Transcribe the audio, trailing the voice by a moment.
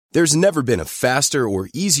There's never been a faster or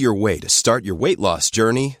easier way to start your weight loss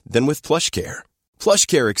journey than with PlushCare.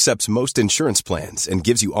 PlushCare accepts most insurance plans and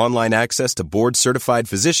gives you online access to board-certified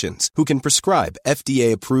physicians who can prescribe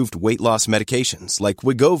FDA-approved weight loss medications like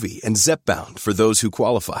Wegovy and Zepbound for those who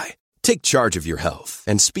qualify. Take charge of your health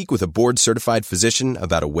and speak with a board-certified physician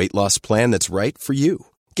about a weight loss plan that's right for you.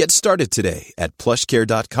 Get started today at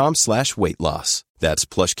plushcare.com/weight loss. That's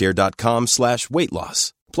plushcare.com/weight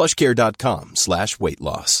loss. plushcare.com/weight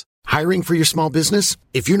loss. Hiring for your small business?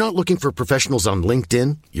 If you're not looking for professionals on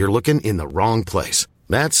LinkedIn, you're looking in the wrong place.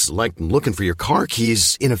 That's like looking for your car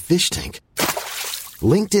keys in a fish tank.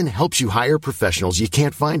 LinkedIn helps you hire professionals you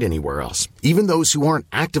can't find anywhere else, even those who aren't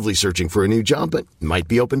actively searching for a new job but might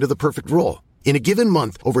be open to the perfect role. In a given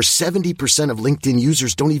month, over 70% of LinkedIn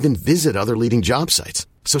users don't even visit other leading job sites.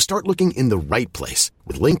 So start looking in the right place.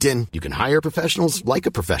 With LinkedIn, you can hire professionals like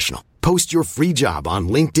a professional. Post your free job on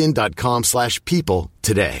linkedin.com/people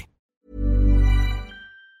today.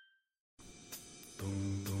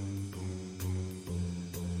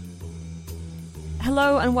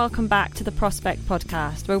 Hello and welcome back to the Prospect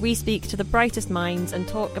Podcast, where we speak to the brightest minds and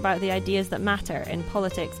talk about the ideas that matter in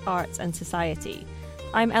politics, arts and society.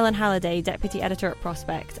 I'm Ellen Halliday, Deputy Editor at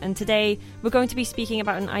Prospect, and today we're going to be speaking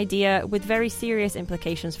about an idea with very serious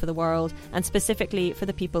implications for the world and specifically for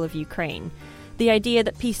the people of Ukraine. The idea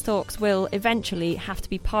that peace talks will eventually have to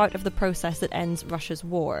be part of the process that ends Russia's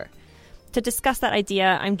war. To discuss that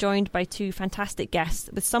idea, I'm joined by two fantastic guests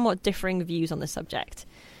with somewhat differing views on the subject.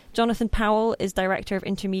 Jonathan Powell is Director of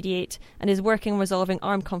Intermediate and is working on resolving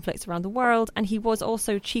armed conflicts around the world, and he was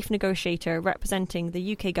also Chief Negotiator representing the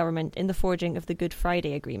UK government in the forging of the Good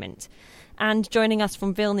Friday Agreement. And joining us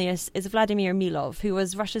from Vilnius is Vladimir Milov, who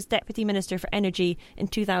was Russia's Deputy Minister for Energy in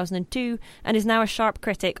 2002 and is now a sharp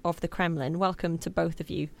critic of the Kremlin. Welcome to both of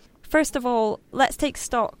you. First of all, let's take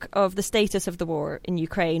stock of the status of the war in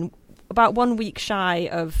Ukraine, about 1 week shy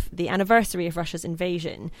of the anniversary of Russia's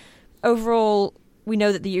invasion. Overall, we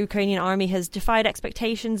know that the Ukrainian army has defied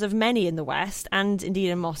expectations of many in the West, and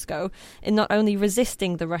indeed in Moscow, in not only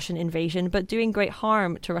resisting the Russian invasion, but doing great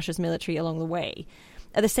harm to Russia's military along the way.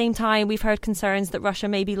 At the same time, we've heard concerns that Russia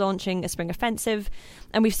may be launching a spring offensive,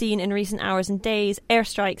 and we've seen in recent hours and days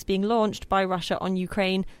airstrikes being launched by Russia on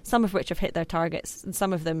Ukraine, some of which have hit their targets, and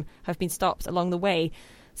some of them have been stopped along the way.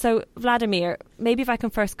 So, Vladimir, maybe if I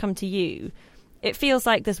can first come to you. It feels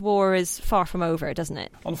like this war is far from over, doesn't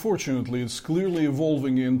it? Unfortunately, it's clearly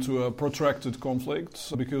evolving into a protracted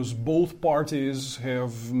conflict because both parties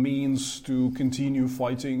have means to continue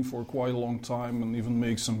fighting for quite a long time and even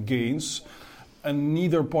make some gains. And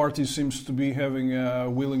neither party seems to be having a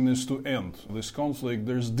willingness to end this conflict.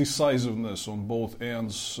 There's decisiveness on both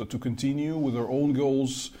ends to continue with their own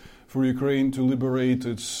goals for Ukraine to liberate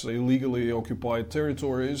its illegally occupied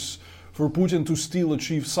territories, for Putin to still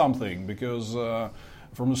achieve something, because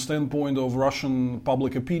from the standpoint of Russian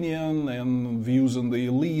public opinion and views in the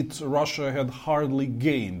elite, Russia had hardly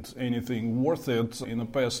gained anything worth it in the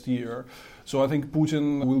past year. So I think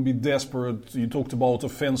Putin will be desperate. You talked about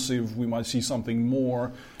offensive, we might see something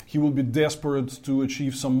more. He will be desperate to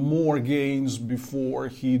achieve some more gains before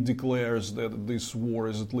he declares that this war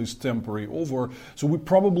is at least temporarily over. So we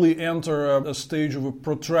probably enter a stage of a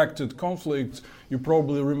protracted conflict. You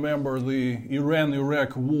probably remember the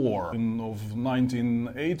Iran-Iraq war of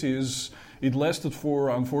 1980s. It lasted for,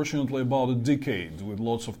 unfortunately, about a decade with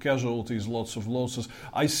lots of casualties, lots of losses.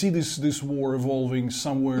 I see this war evolving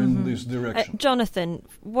somewhere in this direction. Jonathan,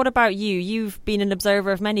 what about you? You've been an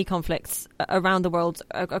observer of many conflicts around the world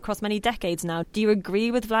across many decades now. Do you agree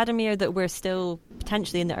with Vladimir that we're still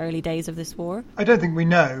potentially in the early days of this war? I don't think we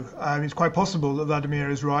know. It's quite possible that Vladimir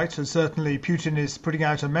is right, and certainly Putin is putting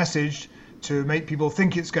out a message to make people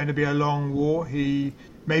think it's going to be a long war. He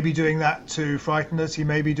may be doing that to frighten us. He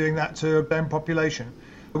may be doing that to a own population.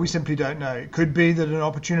 But we simply don't know. It could be that an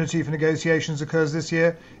opportunity for negotiations occurs this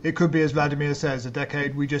year. It could be, as Vladimir says, a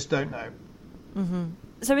decade. We just don't know. Mm-hmm.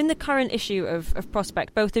 So in the current issue of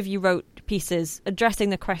Prospect, both of you wrote pieces addressing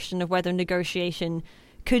the question of whether negotiation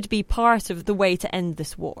could be part of the way to end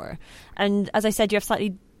this war. And as I said, you have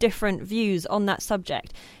slightly different views on that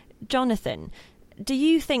subject. Jonathan, do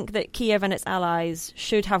you think that Kiev and its allies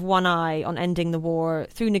should have one eye on ending the war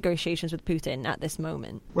through negotiations with Putin at this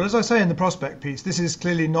moment? Well, as I say in the Prospect piece, this is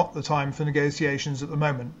clearly not the time for negotiations at the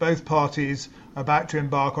moment. Both parties are about to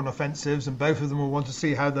embark on offensives, and both of them will want to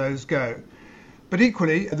see how those go. But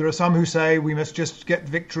equally, there are some who say we must just get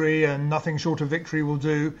victory and nothing short of victory will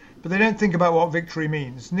do, but they don't think about what victory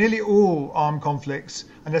means. Nearly all armed conflicts,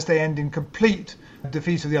 unless they end in complete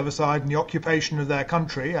defeat of the other side and the occupation of their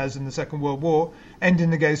country, as in the Second World War, end in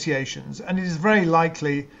negotiations. And it is very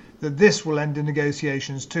likely that this will end in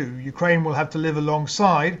negotiations too. Ukraine will have to live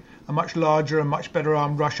alongside a much larger and much better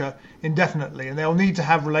armed Russia indefinitely, and they'll need to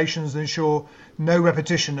have relations that ensure no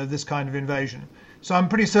repetition of this kind of invasion. So I'm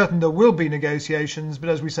pretty certain there will be negotiations, but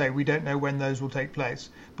as we say, we don't know when those will take place.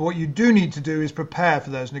 But what you do need to do is prepare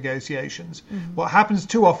for those negotiations. What happens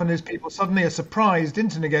too often is people suddenly are surprised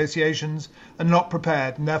into negotiations and not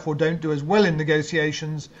prepared, and therefore don't do as well in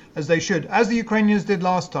negotiations as they should, as the Ukrainians did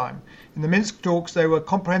last time. In the Minsk talks, they were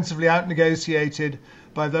comprehensively out-negotiated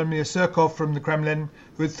by Vladimir Surkov from the Kremlin,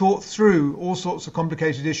 who had thought through all sorts of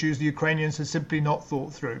complicated issues the Ukrainians had simply not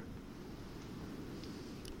thought through.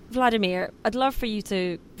 Vladimir, I'd love for you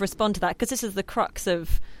to respond to that, because this is the crux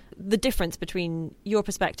of the difference between your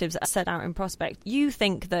perspectives set out in Prospect. You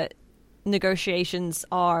think that negotiations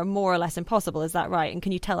are more or less impossible, is that right? And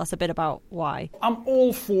can you tell us a bit about why? I'm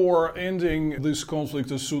all for ending this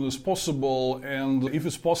conflict as soon as possible, and if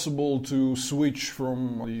it's possible to switch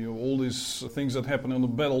from all these things that happen on the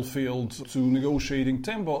battlefield to negotiating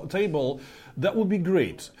table, that would be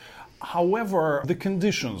great. However, the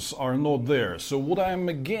conditions are not there. So what I'm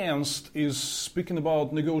against is speaking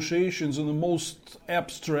about negotiations in the most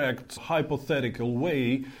abstract, hypothetical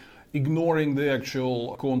way, ignoring the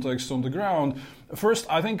actual context on the ground. First,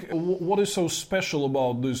 I think what is so special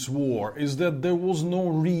about this war is that there was no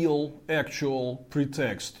real, actual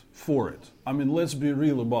pretext for it. I mean, let's be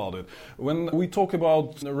real about it. When we talk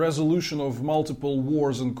about the resolution of multiple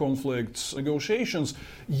wars and conflicts, negotiations,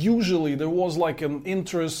 usually there was like an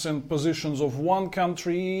interests and positions of one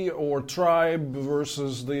country or tribe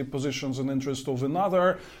versus the positions and interests of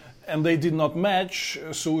another, and they did not match,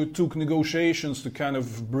 so it took negotiations to kind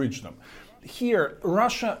of bridge them. Here,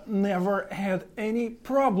 Russia never had any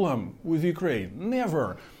problem with Ukraine,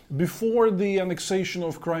 never. Before the annexation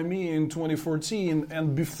of Crimea in 2014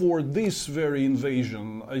 and before this very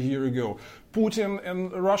invasion a year ago, Putin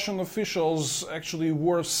and Russian officials actually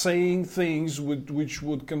were saying things which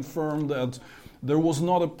would confirm that there was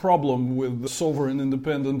not a problem with sovereign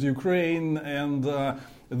independent Ukraine, and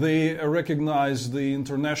they recognized the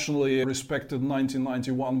internationally respected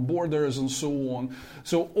 1991 borders and so on.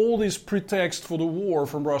 So all this pretext for the war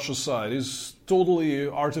from Russia's side is totally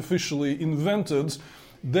artificially invented.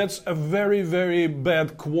 That's a very, very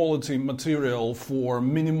bad quality material for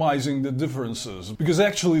minimizing the differences. Because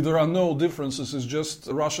actually there are no differences, it's just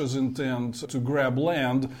Russia's intent to grab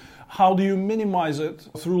land. How do you minimize it?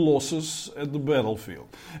 Through losses at the battlefield.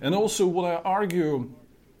 And also what I argue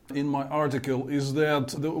in my article is that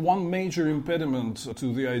the one major impediment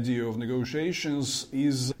to the idea of negotiations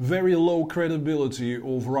is very low credibility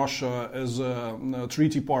of Russia as a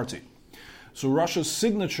treaty party. So Russia's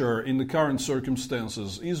signature in the current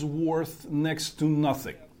circumstances is worth next to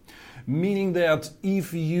nothing. Meaning that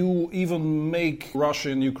if you even make Russia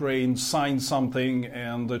and Ukraine sign something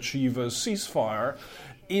and achieve a ceasefire,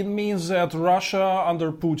 it means that Russia under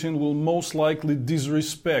Putin will most likely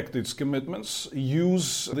disrespect its commitments,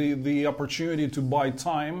 use the opportunity to buy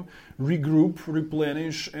time, regroup,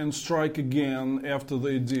 replenish, and strike again after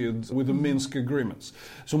they did with the Minsk agreements.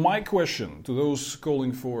 So my question to those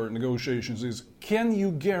calling for negotiations is, can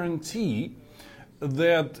you guarantee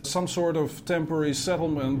that some sort of temporary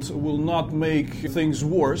settlement will not make things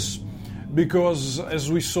worse? Because, as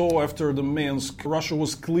we saw after the Minsk, Russia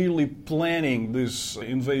was clearly planning this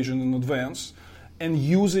invasion in advance and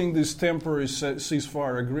using this temporary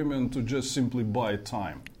ceasefire agreement to just simply buy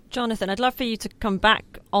time. Jonathan, I'd love for you to come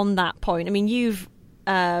back on that point. I mean, you've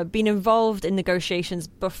been involved in negotiations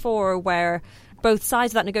before where both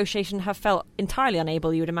sides of that negotiation have felt entirely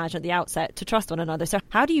unable, you would imagine at the outset, to trust one another. So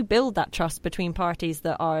how do you build that trust between parties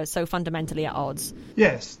that are so fundamentally at odds?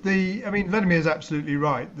 Yes, Vladimir is absolutely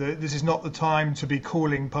right. This is not the time to be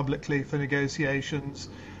calling publicly for negotiations,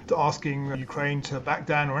 asking Ukraine to back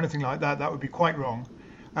down or anything like that. That would be quite wrong.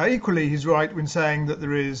 Equally, he's right when saying that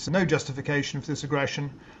there is no justification for this aggression.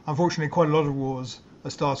 Unfortunately, quite a lot of wars are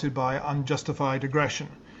started by unjustified aggression.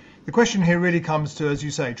 The question here really comes to, as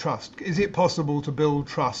you say, trust. Is it possible to build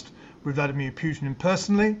trust with Vladimir Putin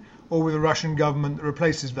personally or with a Russian government that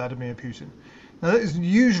replaces Vladimir Putin? Now, that is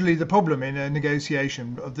usually the problem in a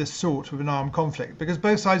negotiation of this sort with an armed conflict, because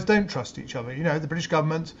both sides don't trust each other. You know, the British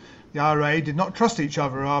government, the IRA, did not trust each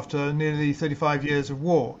other after nearly 35 years of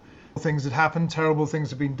war. Things had happened, terrible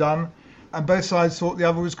things had been done, and both sides thought the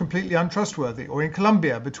other was completely untrustworthy. Or in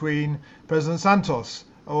Colombia, between President Santos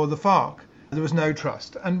or the FARC, there was no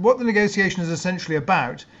trust. And what the negotiation is essentially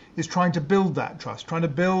about is trying to build that trust, trying to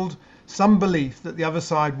build some belief that the other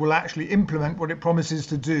side will actually implement what it promises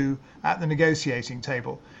to do at the negotiating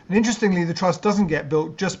table. And interestingly, the trust doesn't get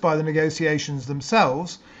built just by the negotiations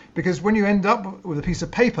themselves, because when you end up with a piece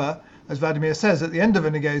of paper as Vladimir says, at the end of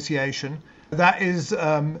a negotiation, that is,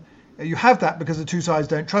 you have that because the two sides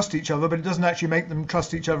don't trust each other, but it doesn't actually make them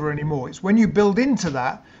trust each other anymore. It's when you build into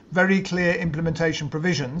that very clear implementation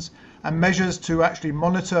provisions and measures to actually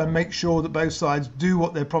monitor and make sure that both sides do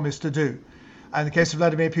what they're promised to do. And in the case of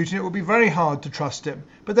Vladimir Putin, it would be very hard to trust him.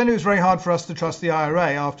 But then it was very hard for us to trust the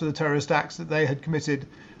IRA after the terrorist acts that they had committed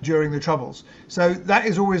during the Troubles. So that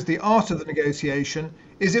is always the art of the negotiation.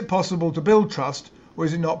 Is it possible to build trust, or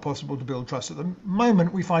is it not possible to build trust? At the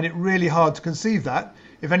moment, we find it really hard to conceive that.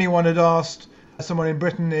 If anyone had asked someone in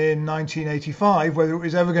Britain in 1985 whether it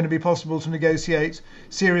was ever going to be possible to negotiate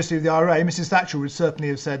seriously with the IRA, Mrs. Thatcher would certainly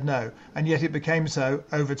have said no. And yet it became so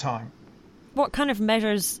over time. What kind of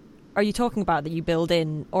measures are you talking about that you build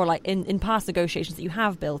in, or like in past negotiations that you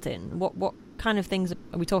have built in? What kind of things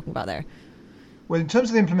are we talking about there? Well, in terms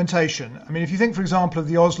of the implementation, I mean, if you think, for example, of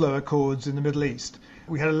the Oslo Accords in the Middle East,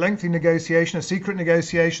 we had a lengthy negotiation, a secret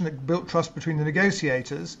negotiation that built trust between the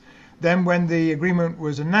negotiators. Then when the agreement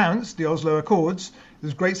was announced, the Oslo Accords, there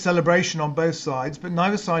was great celebration on both sides, but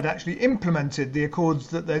neither side actually implemented the accords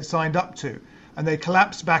that they'd signed up to. And they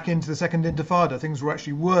collapsed back into the Second Intifada. Things were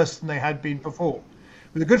actually worse than they had been before.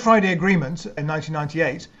 With the Good Friday Agreement in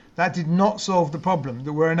 1998, that did not solve the problem.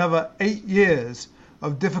 There were another 8 years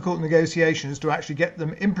of difficult negotiations to actually get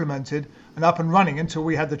them implemented and up and running until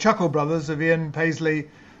we had the Chuckle brothers of Ian Paisley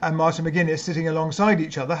and Martin McGuinness sitting alongside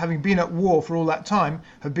each other, having been at war for all that time,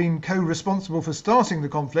 have been co-responsible for starting the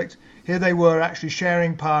conflict. Here they were actually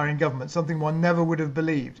sharing power in government, something one never would have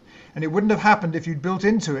believed. And it wouldn't have happened if you'd built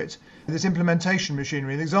into it this implementation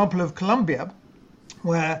machinery. The example of Colombia,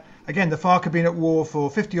 where, again, the FARC had been at war for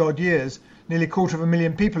 50-odd years, nearly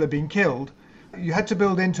 250,000 people had been killed. You had to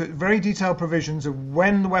build into it very detailed provisions of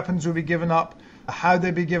when the weapons would be given up, how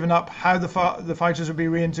they'd be given up, how the fighters would be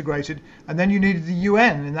reintegrated. And then you needed the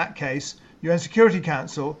UN, in that case, UN Security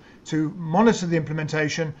Council, to monitor the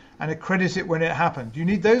implementation and accredit it when it happened. You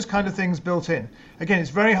need those kind of things built in. Again, it's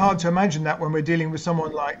very hard to imagine that when we're dealing with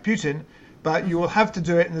someone like Putin, but you will have to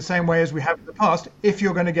do it in the same way as we have in the past if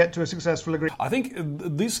you're going to get to a successful agreement. I think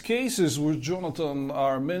these cases which Jonathan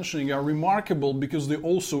are mentioning are remarkable because they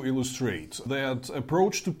also illustrate that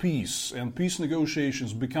approach to peace and peace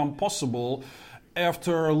negotiations become possible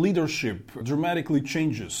after leadership dramatically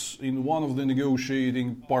changes in one of the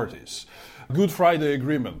negotiating parties. Good Friday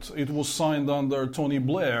Agreement, it was signed under Tony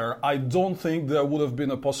Blair. I don't think there would have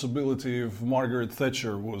been a possibility if Margaret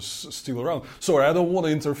Thatcher was still around. Sorry, I don't want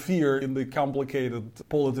to interfere in the complicated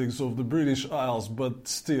politics of the British Isles, but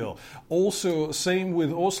still. Also, same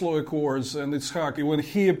with Oslo Accords and Itzhak. When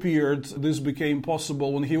he appeared, this became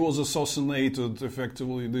possible. When he was assassinated,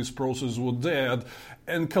 effectively, this process was dead.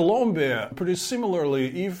 And Colombia, pretty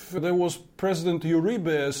similarly, if there was President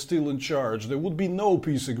Uribe still in charge, there would be no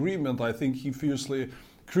peace agreement. I think he fiercely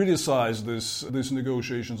criticized these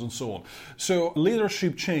negotiations and so on. So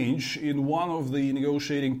leadership change in one of the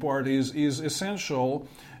negotiating parties is essential,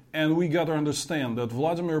 and we got to understand that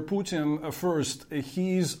Vladimir Putin, first,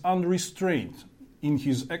 he is unrestrained in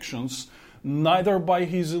his actions, neither by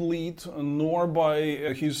his elite nor by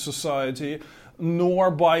his society, nor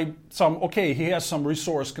by he has some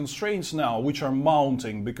resource constraints now, which are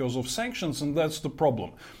mounting because of sanctions, and that's the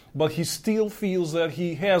problem. But he still feels that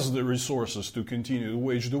he has the resources to continue to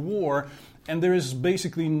wage the war, and there is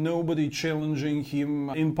basically nobody challenging him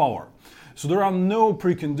in power. So there are no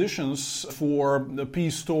preconditions for the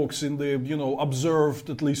peace talks in the, observed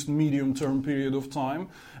at least medium-term period of time.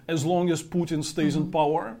 As long as Putin stays in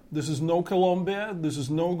power, this is no Colombia, this is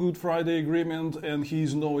no Good Friday Agreement, and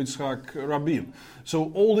he's no Yitzhak Rabin.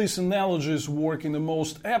 So all these analogies work in the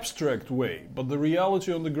most abstract way, but the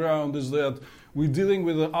reality on the ground is that we're dealing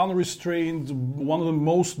with an unrestrained, one of the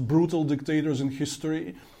most brutal dictators in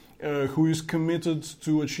history, who is committed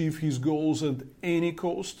to achieve his goals at any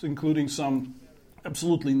cost, including some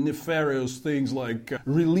absolutely nefarious things like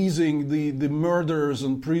releasing the murderers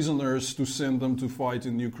and prisoners to send them to fight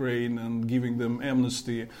in Ukraine and giving them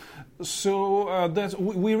amnesty. So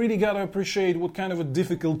we really got to appreciate what kind of a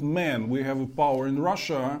difficult man we have of power in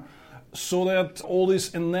Russia, so that all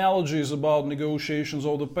these analogies about negotiations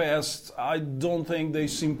of the past, I don't think they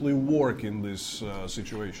simply work in this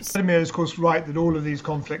situation. Vladimir is, of course, right that all of these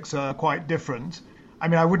conflicts are quite different. I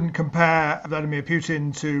mean, I wouldn't compare Vladimir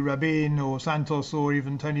Putin to Rabin or Santos or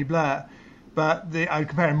even Tony Blair, but I would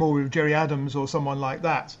compare him more with Jerry Adams or someone like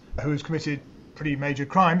that, who has committed pretty major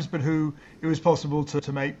crimes, but who it was possible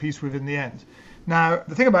to make peace with in the end. Now,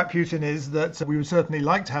 the thing about Putin is that we would certainly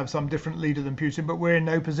like to have some different leader than Putin, but we're in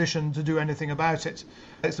no position to do anything about it.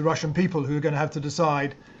 It's the Russian people who are going to have to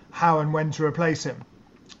decide how and when to replace him.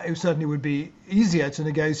 it certainly would be easier to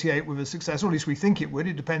negotiate with a successor, or at least we think it would.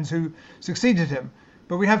 It depends who succeeded him.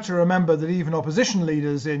 But we have to remember that even opposition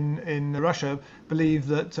leaders in Russia believe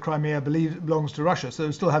that Crimea belongs to Russia, so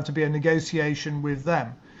there still have to be a negotiation with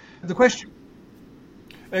them. The question...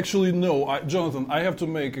 Actually, no, Jonathan, I have to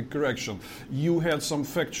make a correction. You had some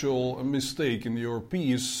factual mistake in your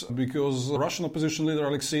piece, because Russian opposition leader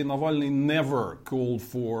Alexei Navalny never called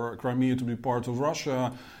for Crimea to be part of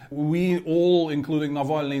Russia. We all, including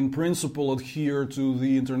Navalny, in principle adhere to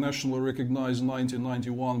the internationally recognized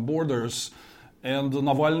 1991 borders. And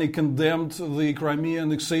Navalny condemned the Crimea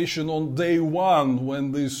annexation on day one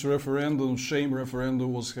when this shame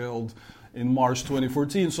referendum was held in March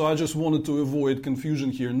 2014. So I just wanted to avoid confusion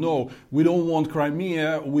here. No, we don't want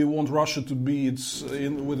Crimea. We want Russia to be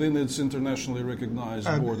within its internationally recognized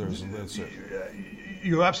borders, and that's it.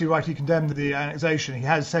 You're absolutely right. He condemned the annexation. He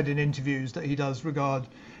has said in interviews that he does regard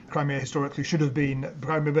Crimea historically should have been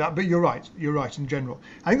Crimea, but you're right in general.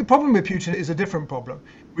 I think the problem with Putin is a different problem,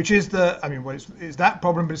 which is it's that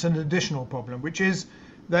problem, but it's an additional problem, which is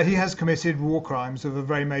that he has committed war crimes of a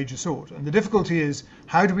very major sort. And the difficulty is,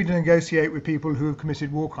 how do we negotiate with people who have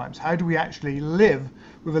committed war crimes? How do we actually live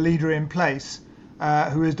with a leader in place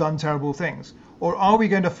who has done terrible things? Or are we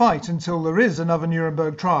going to fight until there is another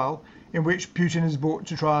Nuremberg trial in which Putin is brought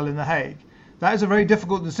to trial in The Hague? That is a very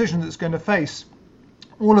difficult decision that's going to face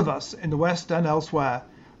all of us in the West and elsewhere.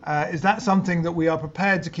 Is that something that we are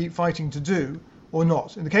prepared to keep fighting to do or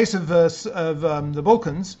not? In the case of the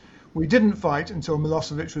Balkans, we didn't fight until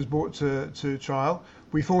Milosevic was brought to trial.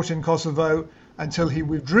 We fought in Kosovo until he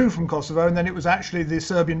withdrew from Kosovo, and then it was actually the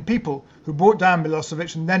Serbian people who brought down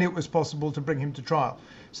Milosevic, and then it was possible to bring him to trial.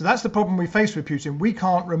 So that's the problem we face with Putin. We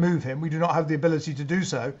can't remove him. We do not have the ability to do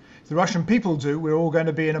so. If the Russian people do, we're all going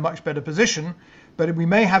to be in a much better position, but we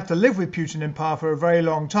may have to live with Putin in power for a very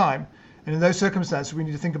long time. And in those circumstances, we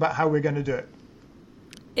need to think about how we're going to do it.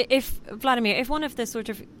 If one of the sort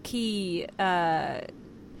of key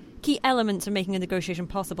elements of making a negotiation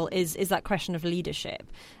possible is that question of leadership.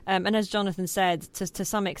 And as Jonathan said, to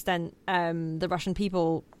some extent, the Russian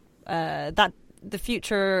people, that the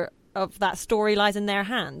future of that story lies in their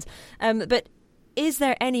hands. But is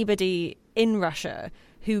there anybody in Russia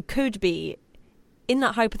who could be, in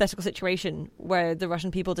that hypothetical situation where the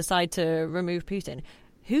Russian people decide to remove Putin,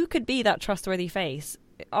 who could be that trustworthy face?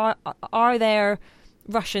 Are there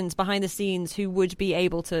Russians behind the scenes who would be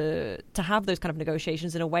able to have those kind of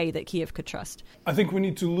negotiations in a way that Kiev could trust? I think we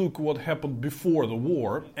need to look what happened before the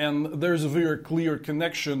war, and there's a very clear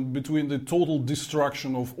connection between the total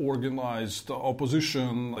destruction of organized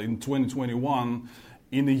opposition in 2021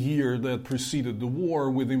 in the year that preceded the war,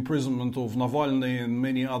 with imprisonment of Navalny and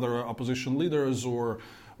many other opposition leaders, or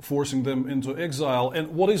forcing them into exile. And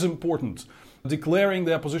what is important, declaring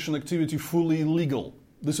the opposition activity fully illegal.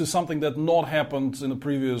 This is something that not happened in the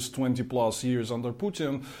previous 20 plus years under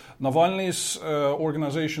Putin. Navalny's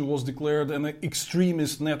organization was declared an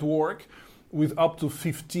extremist network with up to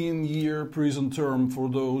 15-year prison term for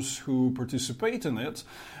those who participate in it.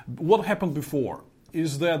 What happened before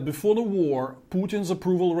is that before the war, Putin's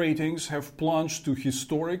approval ratings have plunged to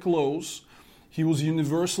historic lows. He was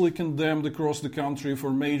universally condemned across the country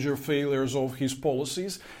for major failures of his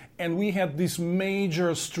policies. And we had these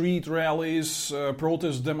major street rallies,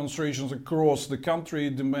 protest demonstrations across the country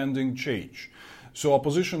demanding change. So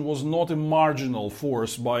opposition was not a marginal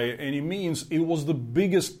force by any means. It was the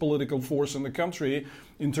biggest political force in the country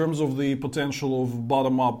in terms of the potential of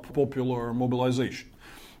bottom-up popular mobilization.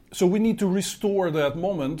 So we need to restore that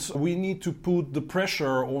moment. We need to put the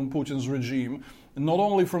pressure on Putin's regime, not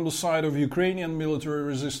only from the side of Ukrainian military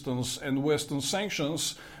resistance and Western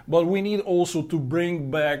sanctions, but we need also to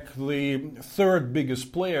bring back the third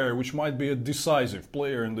biggest player, which might be a decisive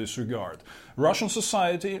player in this regard. Russian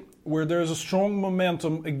society, where there is a strong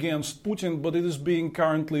momentum against Putin, but it is being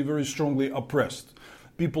currently very strongly oppressed.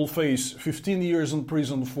 People face 15 years in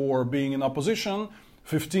prison for being in opposition,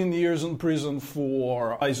 15 years in prison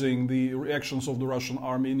for advising the reactions of the Russian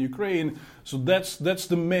army in Ukraine. So that's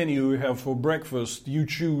the menu you have for breakfast. You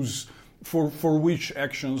choose for which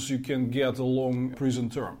actions you can get a long prison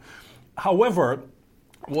term. However,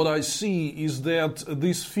 what I see is that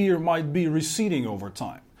this fear might be receding over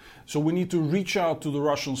time. So we need to reach out to the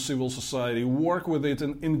Russian civil society, work with it,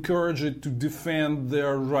 and encourage it to defend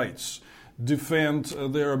their rights, defend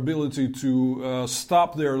their ability to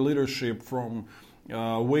stop their leadership from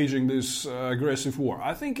waging this aggressive war.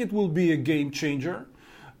 I think it will be a game changer.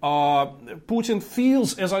 Putin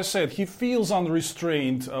feels, as I said, he feels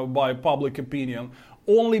unrestrained by public opinion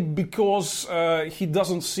only because he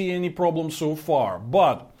doesn't see any problem so far.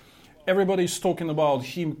 But Everybody's talking about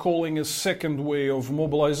him calling a second wave of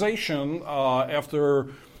mobilization after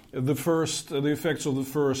the effects of the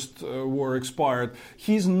first war expired.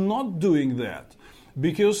 He's not doing that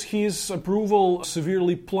because his approval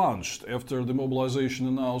severely plunged after the mobilization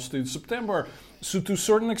announced in September. So to a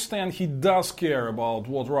certain extent, he does care about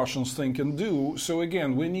what Russians think and do. So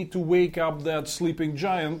again, we need to wake up that sleeping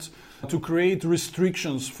giant to create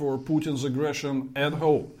restrictions for Putin's aggression at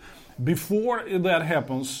home. Before that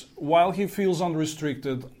happens, while he feels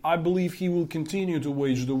unrestricted, I believe he will continue to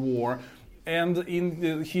wage the war. And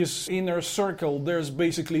in his inner circle, there's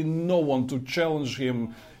basically no one to challenge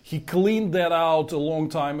him. He cleaned that out a long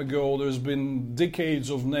time ago. There's been decades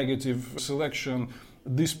of negative selection.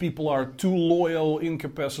 These people are too loyal,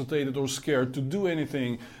 incapacitated, or scared to do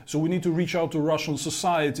anything. So we need to reach out to Russian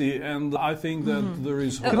society, and I think that there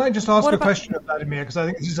is hope. Can I just ask a question of Vladimir? Because I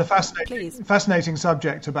think this is a fascinating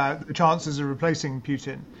subject about the chances of replacing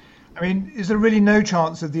Putin. I mean, is there really no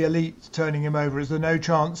chance of the elite turning him over? Is there no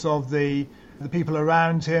chance of the people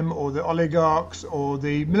around him, or the oligarchs, or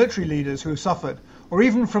the military leaders who have suffered, or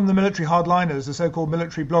even from the military hardliners, the so-called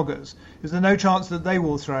military bloggers? Is there no chance that they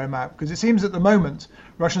will throw him out? Because it seems at the moment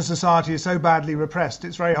Russian society is so badly repressed,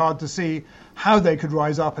 it's very hard to see how they could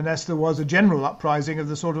rise up unless there was a general uprising of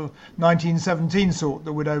the sort of 1917 sort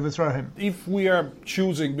that would overthrow him. If we are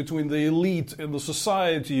choosing between the elite and the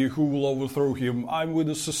society who will overthrow him, I'm with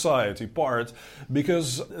the society part,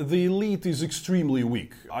 because the elite is extremely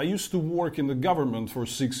weak. I used to work in the government for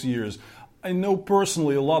 6 years. I know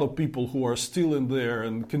personally a lot of people who are still in there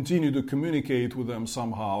and continue to communicate with them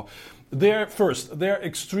somehow. They're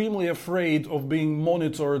extremely afraid of being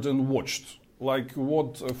monitored and watched. Like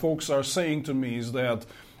what folks are saying to me is that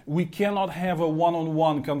we cannot have a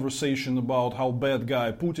one-on-one conversation about how bad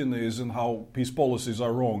guy Putin is and how his policies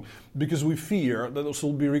are wrong, because we fear that this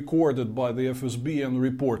will be recorded by the FSB and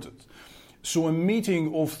reported. So a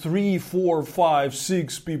meeting of 3, 4, 5,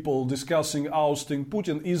 6 people discussing ousting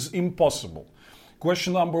Putin is impossible.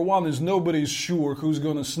 Question number one is nobody's sure who's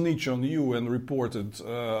going to snitch on you and report it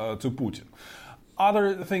to Putin.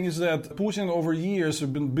 Other thing is that Putin over years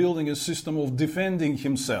have been building a system of defending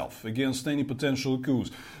himself against any potential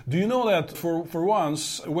coups. Do you know that for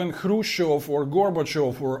once, when Khrushchev or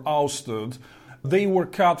Gorbachev were ousted, they were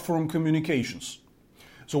cut from communications?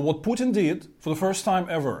 So what Putin did, for the first time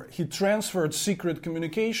ever, he transferred secret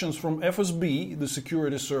communications from FSB, the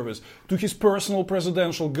security service, to his personal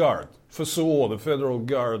presidential guard, FSO, the Federal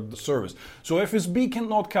Guard Service. So FSB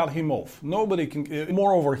cannot cut him off. Nobody can.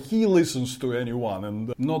 Moreover, he listens to anyone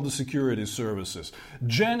and not the security services.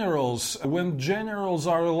 Generals, when generals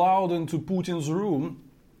are allowed into Putin's room,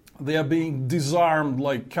 they are being disarmed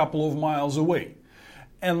like a couple of miles away.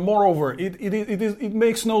 And moreover, it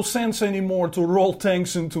makes no sense anymore to roll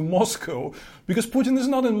tanks into Moscow, because Putin is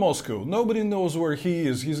not in Moscow. Nobody knows where he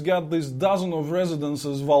is. He's got this dozen of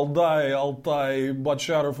residences, Valdai, Altai,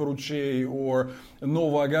 Bacharov Ruchey, or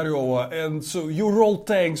Novogareva. And so you roll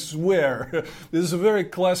tanks where? This is a very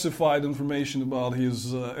classified information about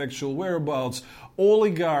his actual whereabouts.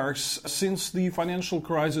 Oligarchs, since the financial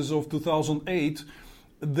crisis of 2008,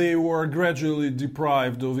 they were gradually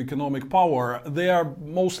deprived of economic power. They are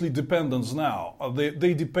mostly dependents now.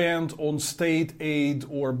 They depend on state aid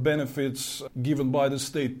or benefits given by the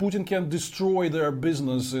state. Putin can destroy their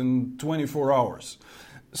business in 24 hours.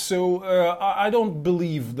 So I don't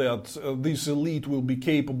believe that this elite will be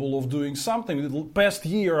capable of doing something. The past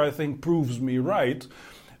year, I think, proves me right.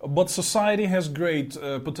 But society has great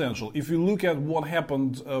potential. If you look at what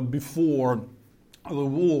happened before the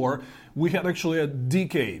war, we had actually a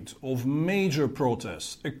decade of major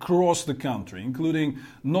protests across the country, including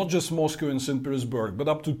not just Moscow and St. Petersburg, but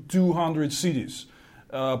up to 200 cities,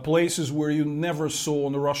 places where you never saw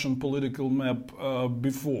on the Russian political map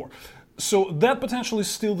before. So that potential is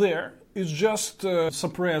still there. It's just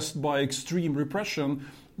suppressed by extreme repression,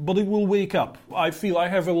 but it will wake up. I feel I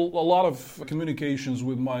have a lot of communications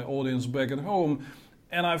with my audience back at home,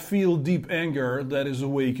 and I feel deep anger that is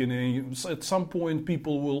awakening. At some point,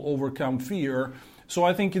 people will overcome fear. So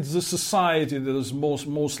I think it's the society that is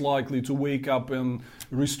most likely to wake up and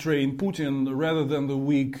restrain Putin rather than the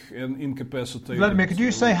weak and incapacitated. Vladimir, could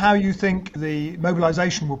you say how you think the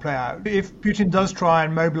mobilization will play out? If Putin does try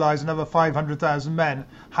and mobilize another 500,000 men,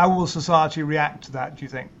 how will society react to that, do you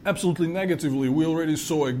think? Absolutely negatively. We already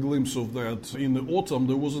saw a glimpse of that in the autumn.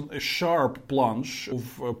 There was a sharp plunge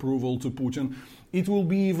of approval to Putin. It will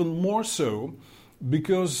be even more so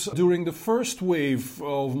because during the first wave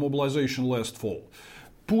of mobilization last fall,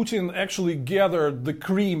 Putin actually gathered the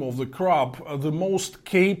cream of the crop, the most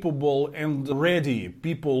capable and ready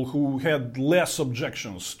people who had less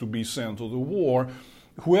objections to be sent to the war.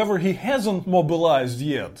 whoever he hasn't mobilized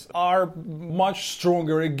yet are much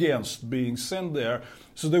stronger against being sent there.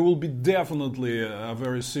 So there will be definitely a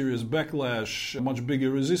very serious backlash, a much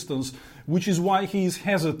bigger resistance, which is why he is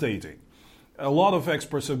hesitating. A lot of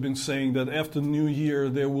experts have been saying that after New Year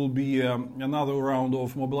there will be another round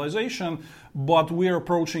of mobilization, but we are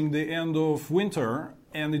approaching the end of winter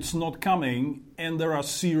and it's not coming, and there are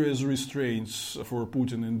serious restraints for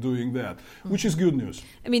Putin in doing that, which is good news.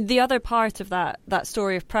 I mean, the other part of that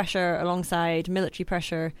story of pressure alongside military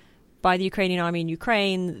pressure by the Ukrainian army in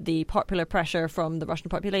Ukraine, the popular pressure from the Russian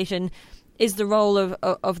population, is the role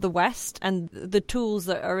of the West and the tools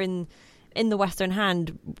that are in the Western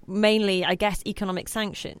hand, mainly, I guess, economic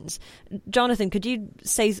sanctions. Jonathan, could you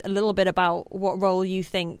say a little bit about what role you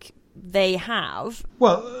think they have?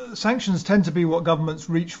 Well, sanctions tend to be what governments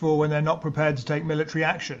reach for when they're not prepared to take military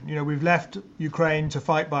action. You know, we've left Ukraine to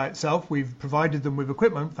fight by itself. We've provided them with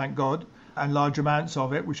equipment, thank God, and large amounts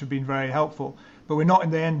of it, which have been very helpful. But we're not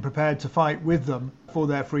in the end prepared to fight with them for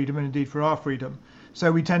their freedom and indeed for our freedom. So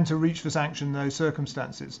we tend to reach for sanction in those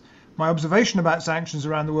circumstances. My observation about sanctions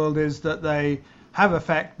around the world is that they have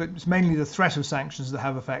effect, but it's mainly the threat of sanctions that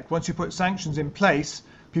have effect. Once you put sanctions in place,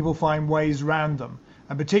 people find ways around them.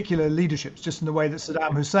 And particular leaderships, just in the way that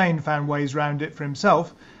Saddam Hussein found ways around it for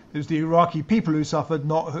himself. It was the Iraqi people who suffered,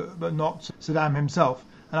 but not Saddam himself.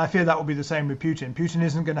 And I fear that will be the same with Putin. Putin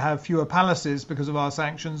isn't going to have fewer palaces because of our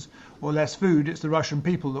sanctions or less food. It's the Russian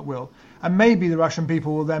people that will. And maybe the Russian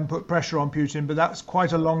people will then put pressure on Putin, but that's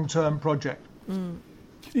quite a long-term project.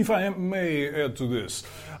 If I may add to this,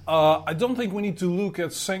 I don't think we need to look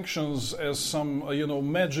at sanctions as some,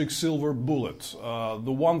 magic silver bullet,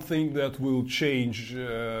 the one thing that will change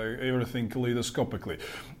everything kaleidoscopically.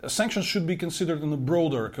 Sanctions should be considered in a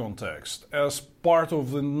broader context as part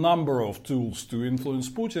of the number of tools to influence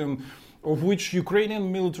Putin, of which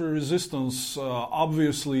Ukrainian military resistance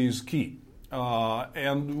obviously is key.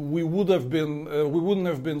 And we wouldn't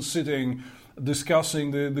have been sitting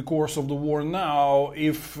discussing the course of the war now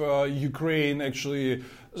if Ukraine actually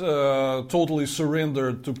totally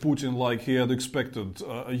surrendered to Putin like he had expected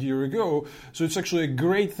a year ago. So it's actually a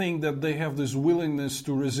great thing that they have this willingness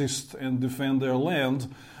to resist and defend their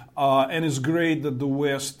land. And it's great that the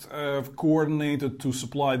West have coordinated to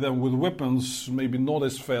supply them with weapons, maybe not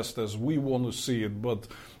as fast as we want to see it, but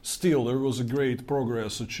still there was a great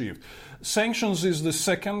progress achieved. Sanctions is the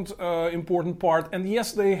second important part, and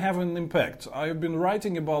yes, they have an impact. I've been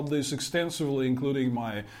writing about this extensively, including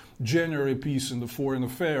my January piece in the Foreign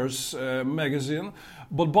Affairs magazine.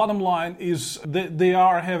 But bottom line is that they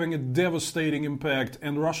are having a devastating impact,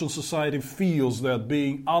 and Russian society feels that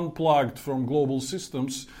being unplugged from global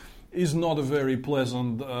systems is not a very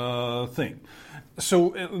pleasant thing.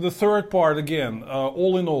 So the third part, again,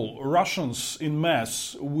 all in all, Russians in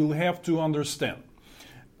mass will have to understand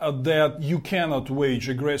that you cannot wage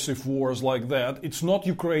aggressive wars like that. It's not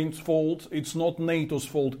Ukraine's fault, it's not NATO's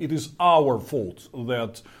fault, it is our fault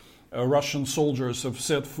that Russian soldiers have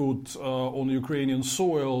set foot on Ukrainian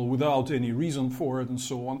soil without any reason for it and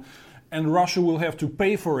so on. And Russia will have to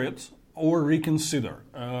pay for it or reconsider.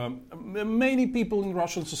 Many people in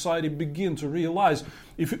Russian society begin to realize,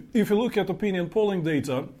 if you look at opinion polling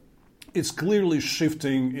data, it's clearly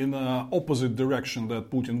shifting in an opposite direction that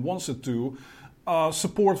Putin wants it to.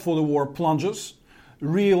 Support for the war plunges.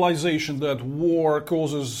 Realization that war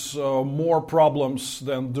causes more problems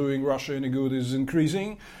than doing Russia any good is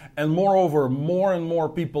increasing. And moreover, more and more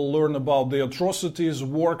people learn about the atrocities,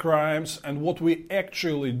 war crimes, and what we're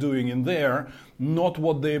actually doing in there, not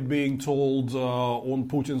what they're being told on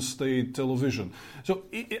Putin's state television. So,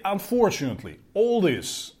 unfortunately, all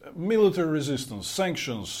this, military resistance,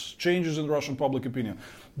 sanctions, changes in Russian public opinion,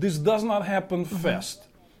 this does not happen fast.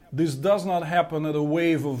 This does not happen at a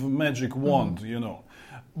wave of a magic wand,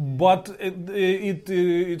 But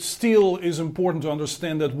it still is important to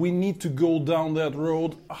understand that we need to go down that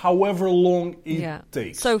road, however long it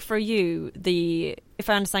takes. So for you, if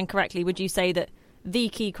I understand correctly, would you say that the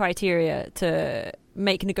key criteria to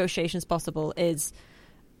make negotiations possible is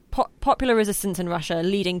popular resistance in Russia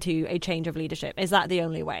leading to a change of leadership? Is that the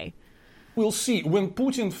only way? We'll see. When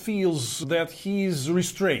Putin feels that he's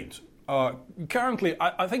restrained, currently,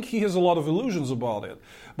 I think he has a lot of illusions about it,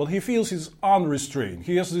 but he feels he's unrestrained.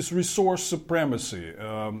 He has this resource supremacy,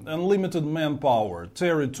 unlimited manpower,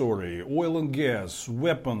 territory, oil and gas,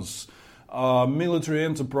 weapons, military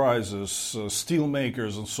enterprises, steel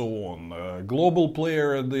makers, and so on, global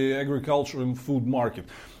player at the agriculture and food market.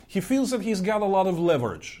 He feels that he's got a lot of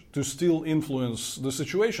leverage to still influence the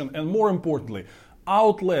situation, and more importantly,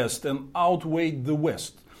 outlast and outweigh the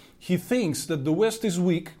West. He thinks that the West is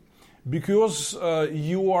weak, because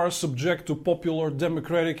you are subject to popular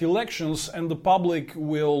democratic elections, and the public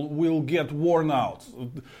will get worn out,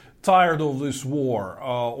 tired of this war,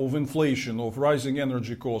 of inflation, of rising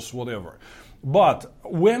energy costs, whatever. But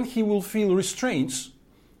when he will feel restraints,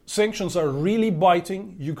 sanctions are really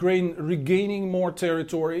biting, Ukraine regaining more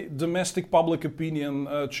territory, domestic public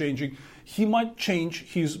opinion changing, he might change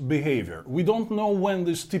his behavior. We don't know when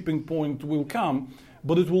this tipping point will come,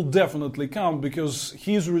 but it will definitely come, because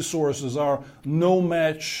his resources are no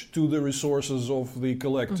match to the resources of the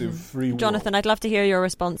collective free world. Jonathan, I'd love to hear your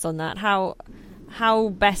response on that. How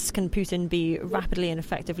best can Putin be rapidly and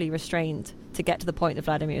effectively restrained to get to the point that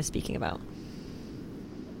Vladimir is speaking about?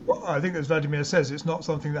 Well, I think, as Vladimir says, it's not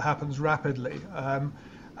something that happens rapidly.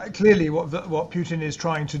 Clearly, what Putin is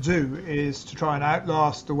trying to do is to try and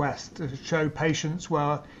outlast the West, to show patience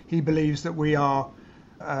where he believes that we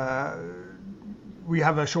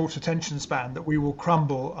have a short attention span, that we will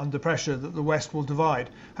crumble under pressure, that the West will divide.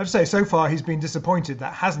 I have to say, so far he's been disappointed.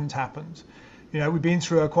 That hasn't happened. We've been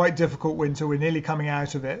through a quite difficult winter. We're nearly coming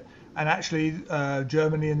out of it. And actually,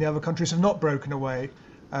 Germany and the other countries have not broken away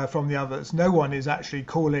from the others. No one is actually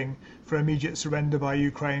calling for immediate surrender by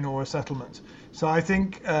Ukraine or a settlement. So I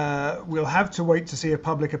think we'll have to wait to see if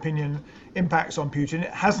public opinion impacts on Putin.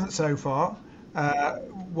 It hasn't so far.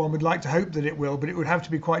 One would like to hope that it will, but it would have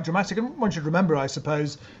to be quite dramatic. And one should remember, I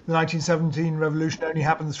suppose, the 1917 revolution only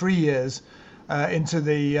happened 3 years into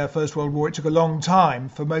the First World War. It took a long time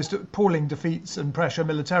for most appalling defeats and pressure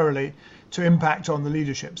militarily to impact on the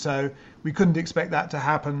leadership. So we couldn't expect that to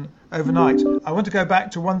happen overnight. I want to go back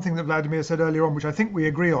to one thing that Vladimir said earlier on, which I think we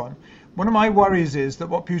agree on. One of my worries is that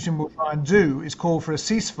what Putin will try and do is call for a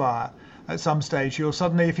ceasefire at some stage. He'll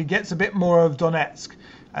suddenly, if he gets a bit more of Donetsk,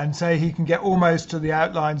 and say he can get almost to the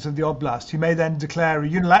outlines of the oblast, he may then declare a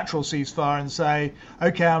unilateral ceasefire and say,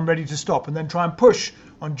 OK, I'm ready to stop, and then try and push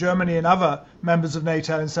on Germany and other members of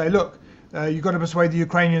NATO and say, look, you've got to persuade the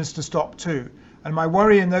Ukrainians to stop too. And my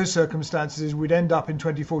worry in those circumstances is we'd end up in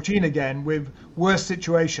 2014 again with worse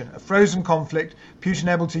situation, a frozen conflict,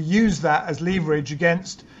 Putin able to use that as leverage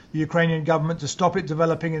against the Ukrainian government to stop it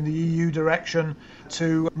developing in the EU direction,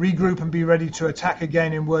 to regroup and be ready to attack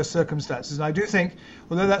again in worse circumstances. And I do think,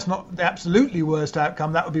 although that's not the absolutely worst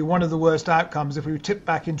outcome, that would be one of the worst outcomes if we tip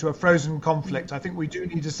back into a frozen conflict. I think we do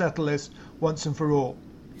need to settle this once and for all.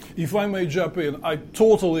 If I may jump in, I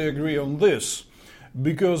totally agree on this.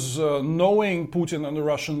 Because knowing Putin and the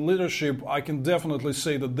Russian leadership, I can definitely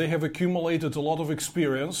say that they have accumulated a lot of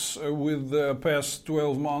experience with the past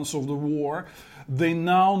 12 months of the war. They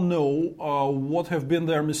now know what have been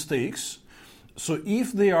their mistakes. So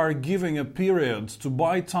if they are giving a period to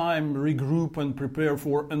buy time, regroup and prepare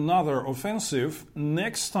for another offensive,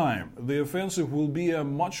 next time the offensive will be a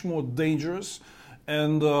much more dangerous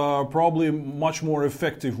and probably much more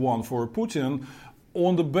effective one for Putin,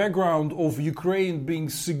 on the background of Ukraine being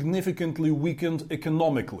significantly weakened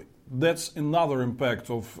economically. That's another impact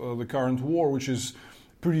of the current war, which is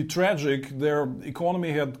pretty tragic. Their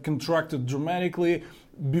economy had contracted dramatically.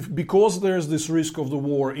 Because there's this risk of the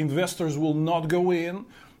war, investors will not go in.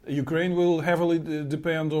 Ukraine will heavily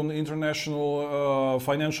depend on international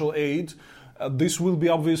financial aid. This will be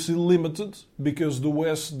obviously limited because the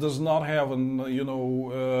West does not have endless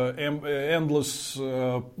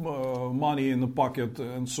money in the pocket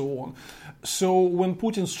and so on. So when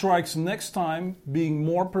Putin strikes next time, being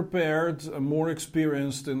more prepared, more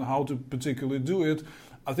experienced in how to particularly do it,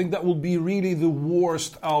 I think that will be really the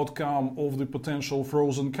worst outcome of the potential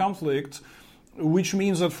frozen conflict. Which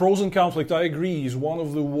means that frozen conflict, I agree, is one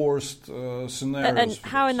of the worst scenarios. And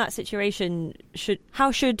how, in that situation, how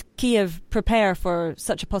should Kiev prepare for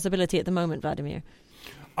such a possibility at the moment, Vladimir?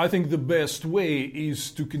 I think the best way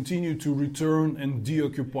is to continue to return and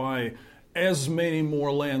deoccupy as many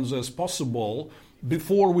more lands as possible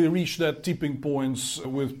before we reach that tipping points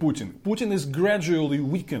with Putin. Putin is gradually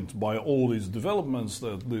weakened by all these developments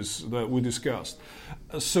that we discussed.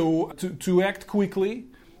 So to act quickly,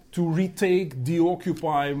 to retake,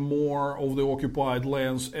 deoccupy more of the occupied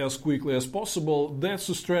lands as quickly as possible, that's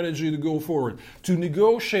the strategy to go forward. To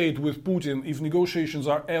negotiate with Putin, if negotiations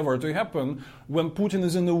are ever to happen, when Putin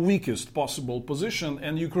is in the weakest possible position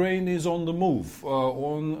and Ukraine is on the move,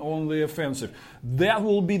 on the offensive, that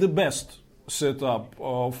will be the best setup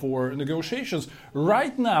for negotiations.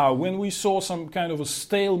 Right now, when we saw some kind of a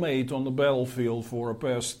stalemate on the battlefield for the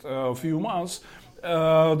past few months,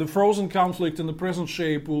 the frozen conflict in the present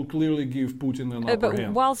shape will clearly give Putin an upper hand.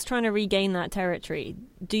 But whilst trying to regain that territory,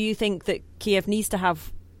 do you think that Kiev needs to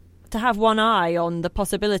have one eye on the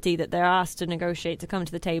possibility that they're asked to negotiate, to come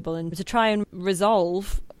to the table and to try and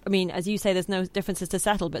resolve I mean, as you say, there's no differences to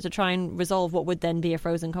settle, but to try and resolve what would then be a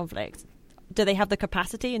frozen conflict. Do they have the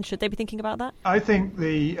capacity, and should they be thinking about that? I think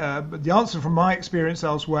the answer from my experience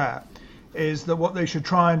elsewhere is that what they should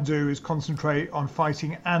try and do is concentrate on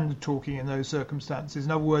fighting and talking in those circumstances.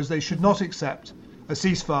 In other words, they should not accept a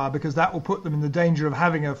ceasefire, because that will put them in the danger of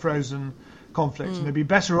having a frozen conflict. And they'd be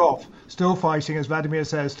better off still fighting, as Vladimir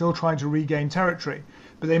says, still trying to regain territory.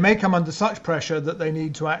 But they may come under such pressure that they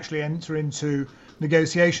need to actually enter into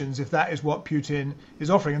negotiations if that is what Putin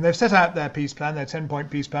is offering. And they've set out their peace plan, their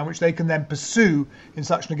 10-point peace plan, which they can then pursue in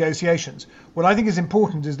such negotiations. What I think is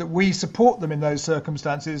important is that we support them in those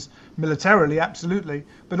circumstances militarily, absolutely,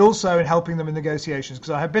 but also in helping them in negotiations.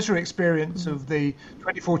 Because I have bitter experience of the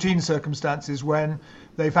 2014 circumstances when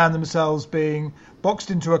they found themselves being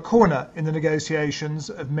boxed into a corner in the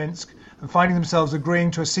negotiations of Minsk and finding themselves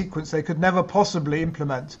agreeing to a sequence they could never possibly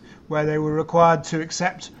implement, where they were required to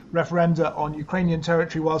accept referenda on Ukrainian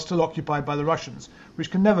territory while still occupied by the Russians,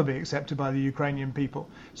 which can never be accepted by the Ukrainian people.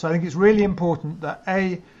 So I think it's really important that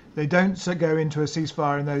A, they don't go into a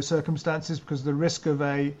ceasefire in those circumstances because of the risk of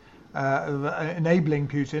enabling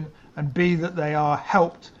Putin, and B, that they are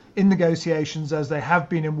helped in negotiations as they have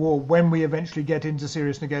been in war when we eventually get into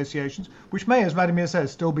serious negotiations, which may, as Vladimir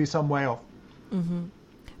says, still be some way off. Mm-hmm.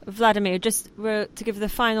 Vladimir, just to give the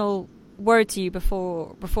final word to you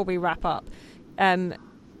before we wrap up,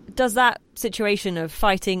 does that situation of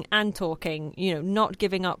fighting and talking, not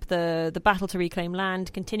giving up the battle to reclaim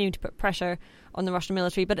land, continuing to put pressure on the Russian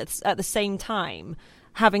military, but at the same time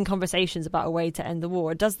having conversations about a way to end the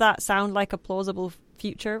war, does that sound like a plausible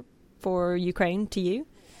future for Ukraine to you?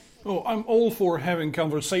 Oh, I'm all for having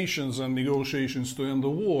conversations and negotiations to end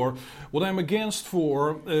the war. What I'm against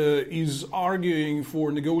for is arguing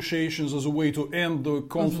for negotiations as a way to end the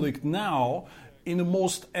conflict now in the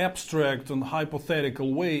most abstract and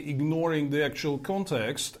hypothetical way, ignoring the actual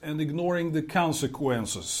context and ignoring the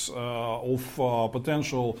consequences of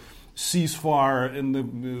potential ceasefire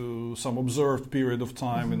in some observed period of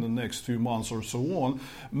time in the next few months or so on.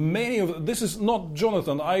 This is not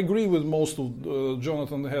Jonathan. I agree with most of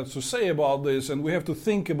Jonathan has to say about this, and we have to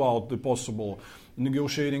think about the possible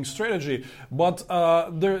negotiating strategy. But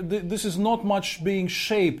this is not much being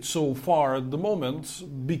shaped so far at the moment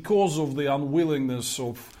because of the unwillingness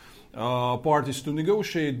of parties to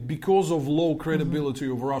negotiate, because of low credibility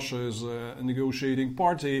of Russia as a negotiating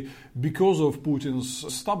party, because of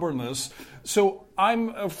Putin's stubbornness. So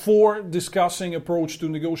I'm for discussing approach to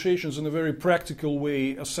negotiations in a very practical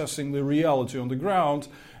way, assessing the reality on the ground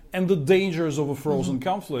and the dangers of a frozen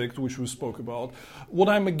conflict, which we spoke about. What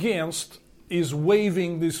I'm against is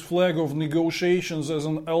waving this flag of negotiations as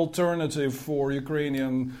an alternative for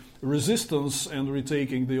Ukrainian resistance and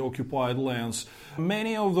retaking the occupied lands.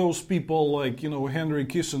 Many of those people, like Henry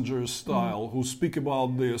Kissinger's style, who speak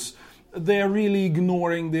about this, they're really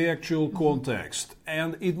ignoring the actual context,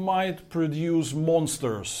 and it might produce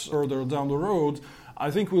monsters further down the road.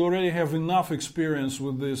 I think we already have enough experience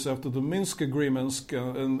with this after the Minsk agreements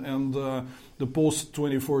and the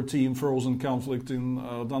post-2014 frozen conflict in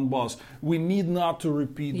Donbass. We need not to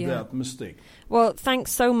repeat that mistake. Well,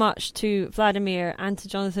 thanks so much to Vladimir and to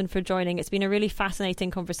Jonathan for joining. It's been a really fascinating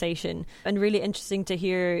conversation and really interesting to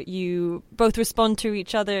hear you both respond to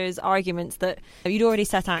each other's arguments that you'd already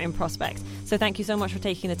set out in prospect. So thank you so much for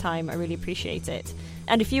taking the time. I really appreciate it.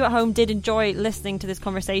 And if you at home did enjoy listening to this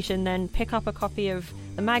conversation, then pick up a copy of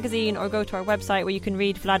the magazine or go to our website where you can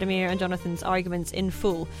read Vladimir and Jonathan's arguments in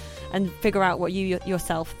full and figure out what you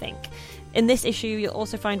yourself think. In this issue, you'll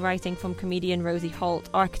also find writing from comedian Rosie Holt,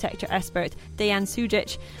 architecture expert Dejan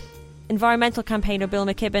Sujic, environmental campaigner Bill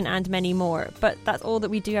McKibben, and many more. But that's all that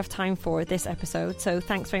we do have time for this episode, so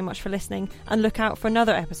thanks very much for listening, and look out for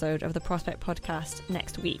another episode of the Prospect Podcast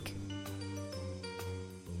next week.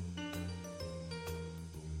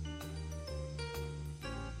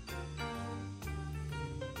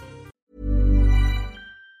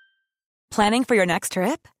 Planning for your next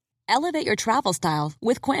trip? Elevate your travel style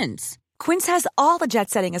with Quince. Quince has all the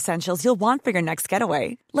jet-setting essentials you'll want for your next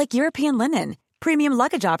getaway, like European linen, premium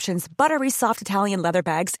luggage options, buttery soft Italian leather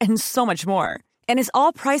bags, and so much more. And is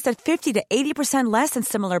all priced at 50 to 80% less than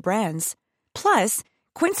similar brands. Plus,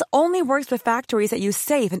 Quince only works with factories that use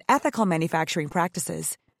safe and ethical manufacturing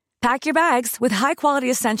practices. Pack your bags with high-quality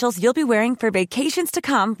essentials you'll be wearing for vacations to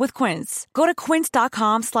come with Quince. Go to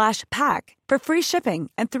quince.com/pack for free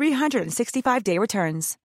shipping and 365-day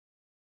returns.